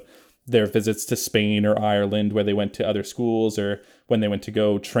stories about their visits to Spain or Ireland, where they went to other schools, or when they went to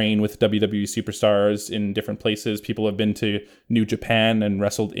go train with WWE superstars in different places. People have been to New Japan and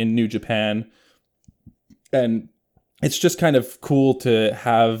wrestled in New Japan. And it's just kind of cool to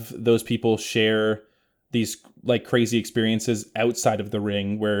have those people share these like crazy experiences outside of the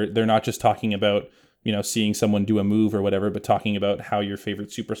ring, where they're not just talking about, seeing someone do a move or whatever, but talking about how your favorite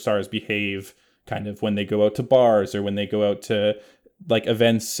superstars behave kind of when they go out to bars or when they go out to like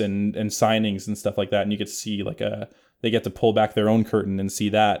events and signings and stuff like that. And you get to see they get to pull back their own curtain and see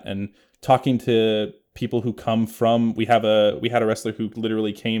that. And talking to people who come from, we had a wrestler who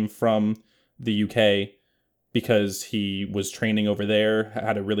literally came from the UK because he was training over there,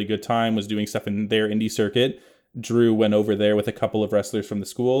 had a really good time, was doing stuff in their indie circuit. Drew went over there with a couple of wrestlers from the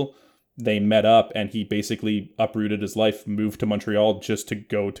school. They met up, and he basically uprooted his life, moved to Montreal just to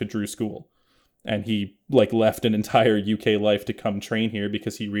go to Drew's school. And he like left an entire UK life to come train here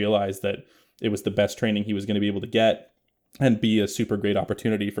because he realized that it was the best training he was going to be able to get, and be a super great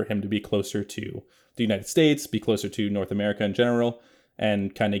opportunity for him to be closer to the United States, be closer to North America in general,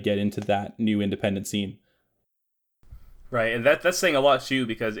 and kind of get into that new independent scene. Right, and that's saying a lot too,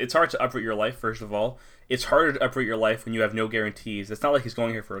 because it's hard to uproot your life, first of all. It's harder to uproot your life when you have no guarantees. It's not like he's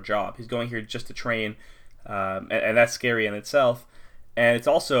going here for a job. He's going here just to train, and that's scary in itself. And it's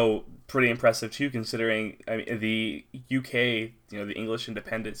also pretty impressive too, considering the UK, the English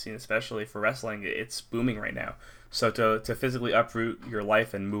independent scene, especially for wrestling, it's booming right now. So to physically uproot your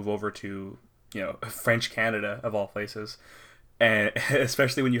life and move over to French Canada of all places, and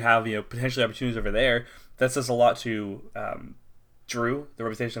especially when you have potentially opportunities over there, that says a lot to Drew, the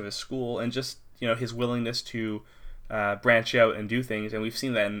reputation of his school, and just his willingness to branch out and do things, and we've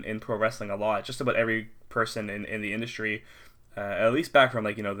seen that in pro wrestling a lot. Just about every person in the industry, at least back from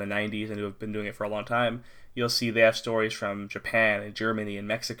the 90s and who have been doing it for a long time, you'll see they have stories from Japan and Germany and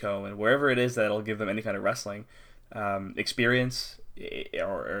Mexico and wherever it is that'll give them any kind of wrestling experience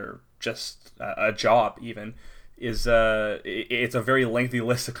or just a job even. It's a very lengthy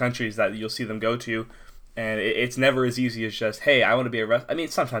list of countries that you'll see them go to, and it's never as easy as just, hey, I want to be a wrestler. I mean,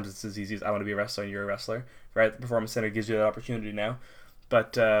 sometimes it's as easy as I want to be a wrestler and you're a wrestler, right? The Performance Center gives you that opportunity now,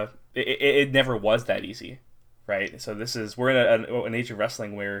 but it never was that easy, right? So we're in an age of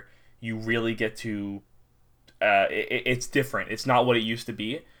wrestling where you really get to, it's different. It's not what it used to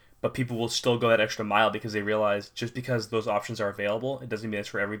be, but people will still go that extra mile because they realize just because those options are available, it doesn't mean it's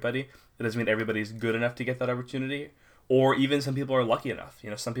for everybody. It doesn't mean everybody's good enough to get that opportunity, or even some people are lucky enough.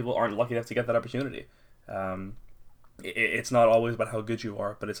 Some people aren't lucky enough to get that opportunity. It's not always about how good you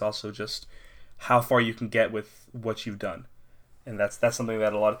are, but it's also just how far you can get with what you've done. And that's something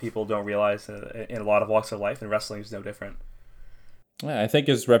that a lot of people don't realize in a lot of walks of life, and wrestling is no different. Yeah, I think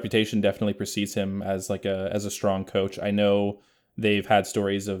his reputation definitely precedes him as as a strong coach. I know they've had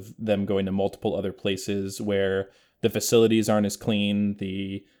stories of them going to multiple other places where the facilities aren't as clean,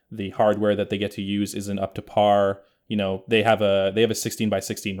 the hardware that they get to use isn't up to par. They have a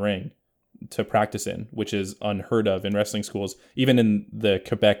 16x16 ring to practice in, which is unheard of in wrestling schools. Even in the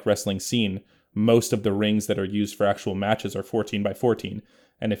Quebec wrestling scene, most of the rings that are used for actual matches are 14x14.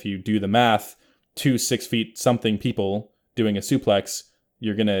 And if you do the math, 2 6 feet something people doing a suplex,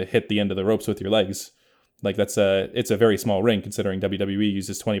 you're going to hit the end of the ropes with your legs. It's a very small ring considering WWE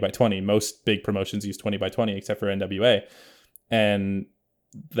uses 20x20. Most big promotions use 20x20 except for NWA. And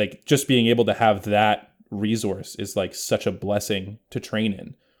just being able to have that resource is such a blessing to train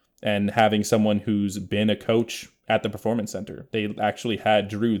in. And having someone who's been a coach at the Performance Center. They actually had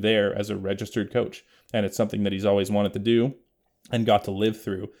Drew there as a registered coach. And it's something that he's always wanted to do and got to live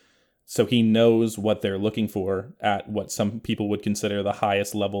through. So he knows what they're looking for at what some people would consider the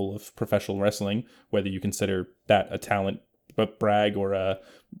highest level of professional wrestling, whether you consider that a talent brag or a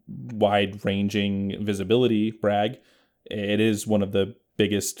wide-ranging visibility brag. It is one of the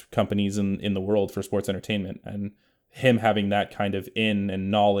biggest companies in the world for sports entertainment. And him having that kind of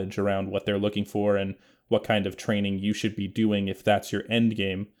and knowledge around what they're looking for and what kind of training you should be doing if that's your end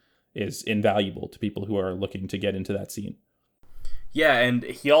game is invaluable to people who are looking to get into that scene. Yeah, and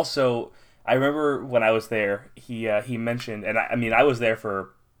he also, I remember when I was there, he mentioned, and I was there for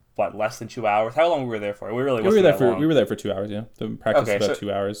less than 2 hours. How long were we there for? We were there for 2 hours. Yeah, the practice was about 2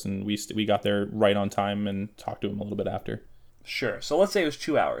 hours, and we got there right on time and talked to him a little bit after. Sure. So let's say it was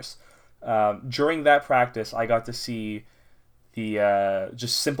 2 hours. During that practice, I got to see the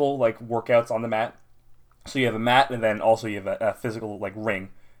just simple workouts on the mat. So you have a mat, and then also you have a physical ring.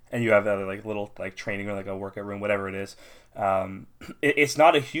 And you have a little training or a workout room, whatever it is. It's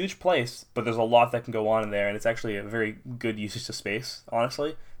not a huge place, but there's a lot that can go on in there, and it's actually a very good usage of space.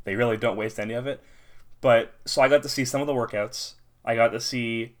 Honestly, they really don't waste any of it. But so I got to see some of the workouts. I got to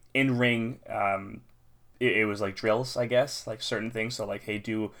see in ring. It was drills, I guess, certain things. So hey,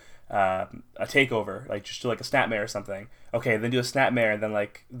 do a takeover, just do a snapmare or something. Okay, then do a snapmare, and then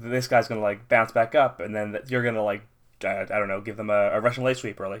this guy's gonna bounce back up, and then you're gonna I don't know, give them a Russian leg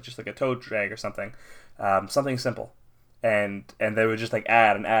sweep or just a toe drag or something, something simple, and they would just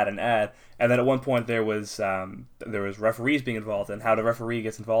add and add and add, and then at one point there was referees being involved, and how the referee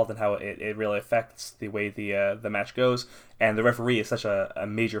gets involved and how it really affects the way the match goes, and the referee is such a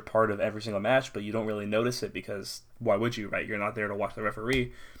major part of every single match, but you don't really notice it because why would you, right? You're not there to watch the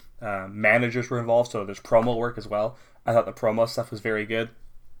referee. Managers were involved, so there's promo work as well. I thought the promo stuff was very good,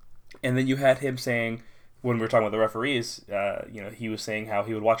 and then you had him saying, when we were talking about the referees, he was saying how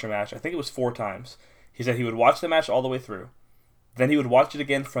he would watch a match. I think it was 4 times. He said he would watch the match all the way through. Then he would watch it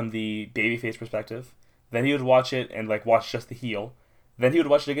again from the babyface perspective. Then he would watch it and watch just the heel. Then he would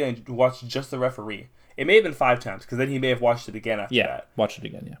watch it again and watch just the referee. It may have been 5 times because then he may have watched it again after that. Yeah, watch it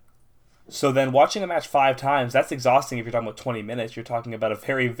again, yeah. So then watching a match 5 times, that's exhausting if you're talking about 20 minutes. You're talking about a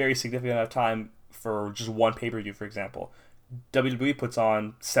very, very significant amount of time for just one pay-per-view, for example. WWE puts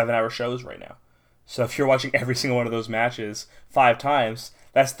on 7-hour shows right now. So if you're watching every single one of those matches 5 times,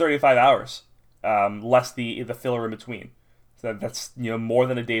 that's 35 hours, less the filler in between. So that's more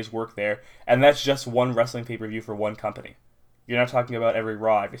than a day's work there, and that's just one wrestling pay-per-view for one company. You're not talking about every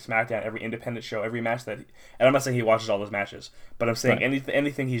Raw, every SmackDown, every independent show, every match and I'm not saying he watches all those matches, but I'm saying right.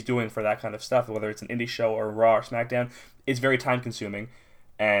 anything he's doing for that kind of stuff, whether it's an indie show or Raw or SmackDown, it's very time-consuming,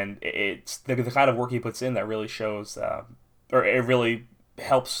 and it's the kind of work he puts in that really shows, or it really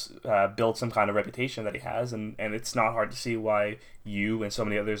helps build some kind of reputation that he has, and it's not hard to see why you and so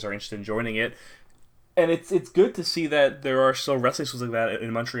many others are interested in joining it. And it's good to see that there are still wrestling schools like that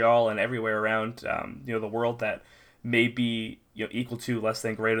in Montreal and everywhere around the world that may be equal to, less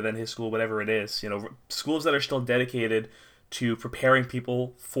than, greater than his school, whatever it is. Schools that are still dedicated to preparing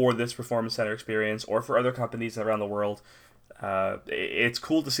people for this performance center experience or for other companies around the world. It's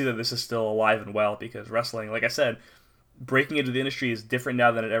cool to see that this is still alive and well, because wrestling, like I said, breaking into the industry is different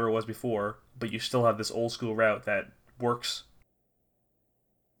now than it ever was before, but you still have this old school route that works.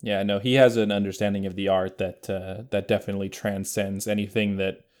 Yeah, no, he has an understanding of the art that that definitely transcends anything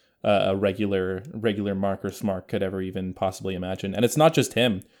that a regular Mark or Smart could ever even possibly imagine. And it's not just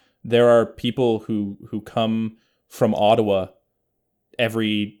him. There are people who come from Ottawa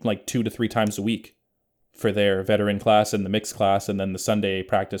every 2 to 3 times a week for their veteran class and the mixed class, and then the Sunday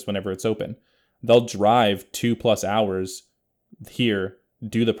practice whenever it's open. They'll drive 2+ hours here,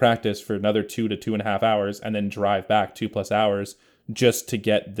 do the practice for another 2 to 2.5 hours, and then drive back 2+ hours just to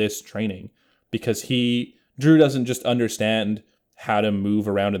get this training, because Drew doesn't just understand how to move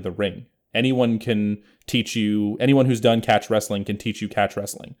around in the ring. Anyone can teach you. Anyone who's done catch wrestling can teach you catch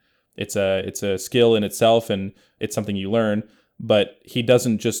wrestling. It's a skill in itself, and it's something you learn. But he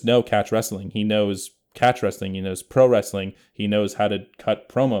doesn't just know catch wrestling. He knows catch wrestling. He knows pro wrestling. He knows how to cut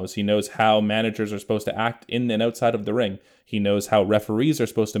promos. He knows how managers are supposed to act in and outside of the ring. He knows how referees are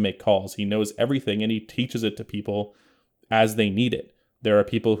supposed to make calls. He knows everything, and he teaches it to people as they need it. There are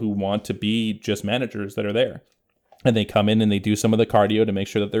people who want to be just managers that are there, and they come in and they do some of the cardio to make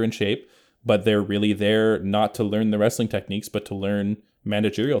sure that they're in shape, but they're really there not to learn the wrestling techniques, but to learn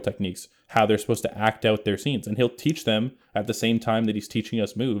managerial techniques, how they're supposed to act out their scenes. And he'll teach them at the same time that he's teaching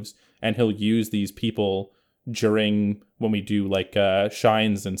us moves, and he'll use these people during when we do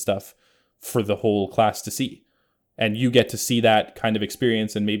shines and stuff for the whole class to see. And you get to see that kind of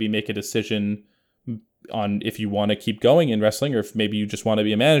experience and maybe make a decision on if you want to keep going in wrestling, or if maybe you just want to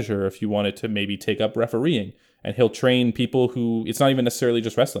be a manager, or if you wanted to maybe take up refereeing. And he'll train people who, it's not even necessarily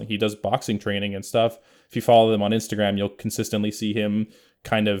just wrestling. He does boxing training and stuff. If you follow them on Instagram, you'll consistently see him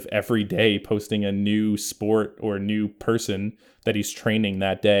kind of every day posting a new sport or a new person that he's training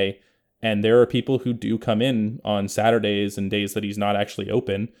that day. And there are people who do come in on Saturdays and days that he's not actually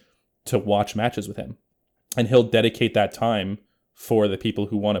open to watch matches with him. And he'll dedicate that time for the people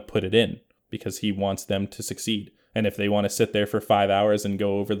who want to put it in, because he wants them to succeed. And if they want to sit there for 5 hours and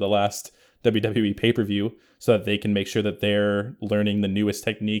go over the last WWE pay-per-view so that they can make sure that they're learning the newest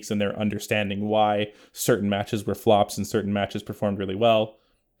techniques and they're understanding why certain matches were flops and certain matches performed really well,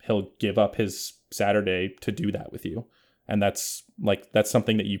 he'll give up his Saturday to do that with you. And that's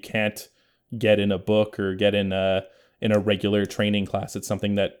something that you can't get in a book or get in a regular training class. It's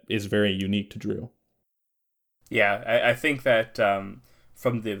something that is very unique to Drew. Yeah, I think that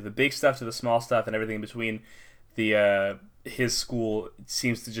from the big stuff to the small stuff and everything in between, his school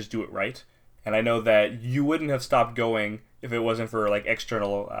seems to just do it right. And I know that you wouldn't have stopped going if it wasn't for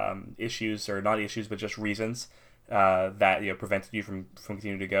external issues, or not issues, but just reasons that prevented you from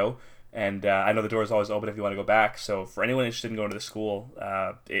continuing to go. And I know the door is always open if you want to go back. So for anyone interested in going to the school,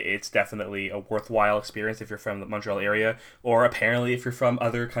 it's definitely a worthwhile experience if you're from the Montreal area, or apparently if you're from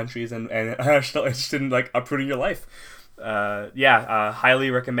other countries and are still interested in uprooting your life. Highly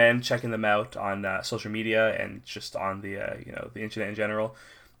recommend checking them out on social media and just on the the internet in general.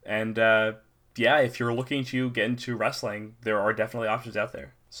 And if you're looking to get into wrestling, there are definitely options out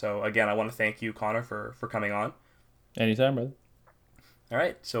there. So again, I want to thank you, Connor, for coming on. Anytime, brother. All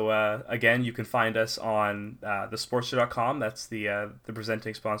right. So again, you can find us on thesportster.com. That's the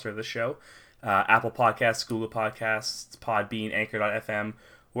presenting sponsor of the show. Apple Podcasts, Google Podcasts, Podbean, Anchor.fm,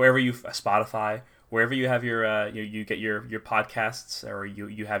 wherever Spotify, wherever you have your you get your podcasts, or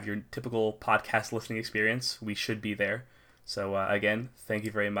you have your typical podcast listening experience, we should be there. So again, thank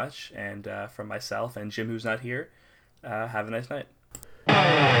you very much. And from myself and Jim, who's not here, have a nice night.